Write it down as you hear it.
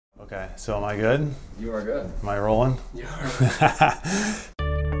Okay, so am I good? You are good. Am I rolling? You are.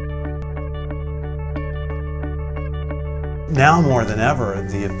 Now more than ever,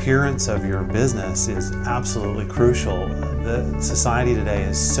 the appearance of your business is absolutely crucial. The society today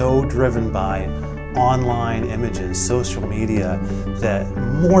is so driven by online images, social media, that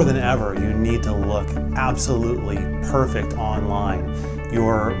more than ever you need to look absolutely perfect online.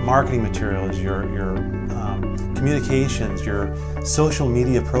 Your marketing materials, your communications, your social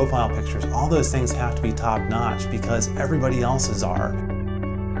media profile pictures, all those things have to be top-notch because everybody else's are.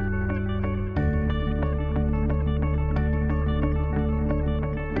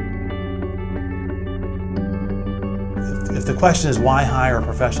 If the question is why hire a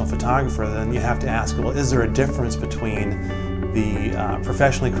professional photographer, then you have to ask, well, is there a difference between the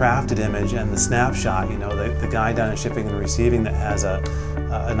professionally crafted image and the snapshot, you know, the guy down in shipping and receiving that has a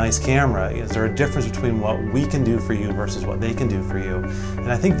nice camera? Is there a difference between what we can do for you versus what they can do for you?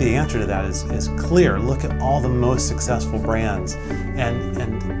 And I think the answer to that is clear. Look at all the most successful brands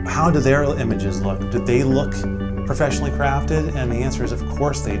and how do their images look? Do they look professionally crafted? And the answer is, of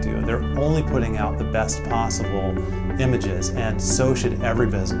course they do. They're only putting out the best possible images, and so should every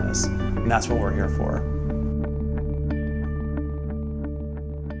business. And that's what we're here for.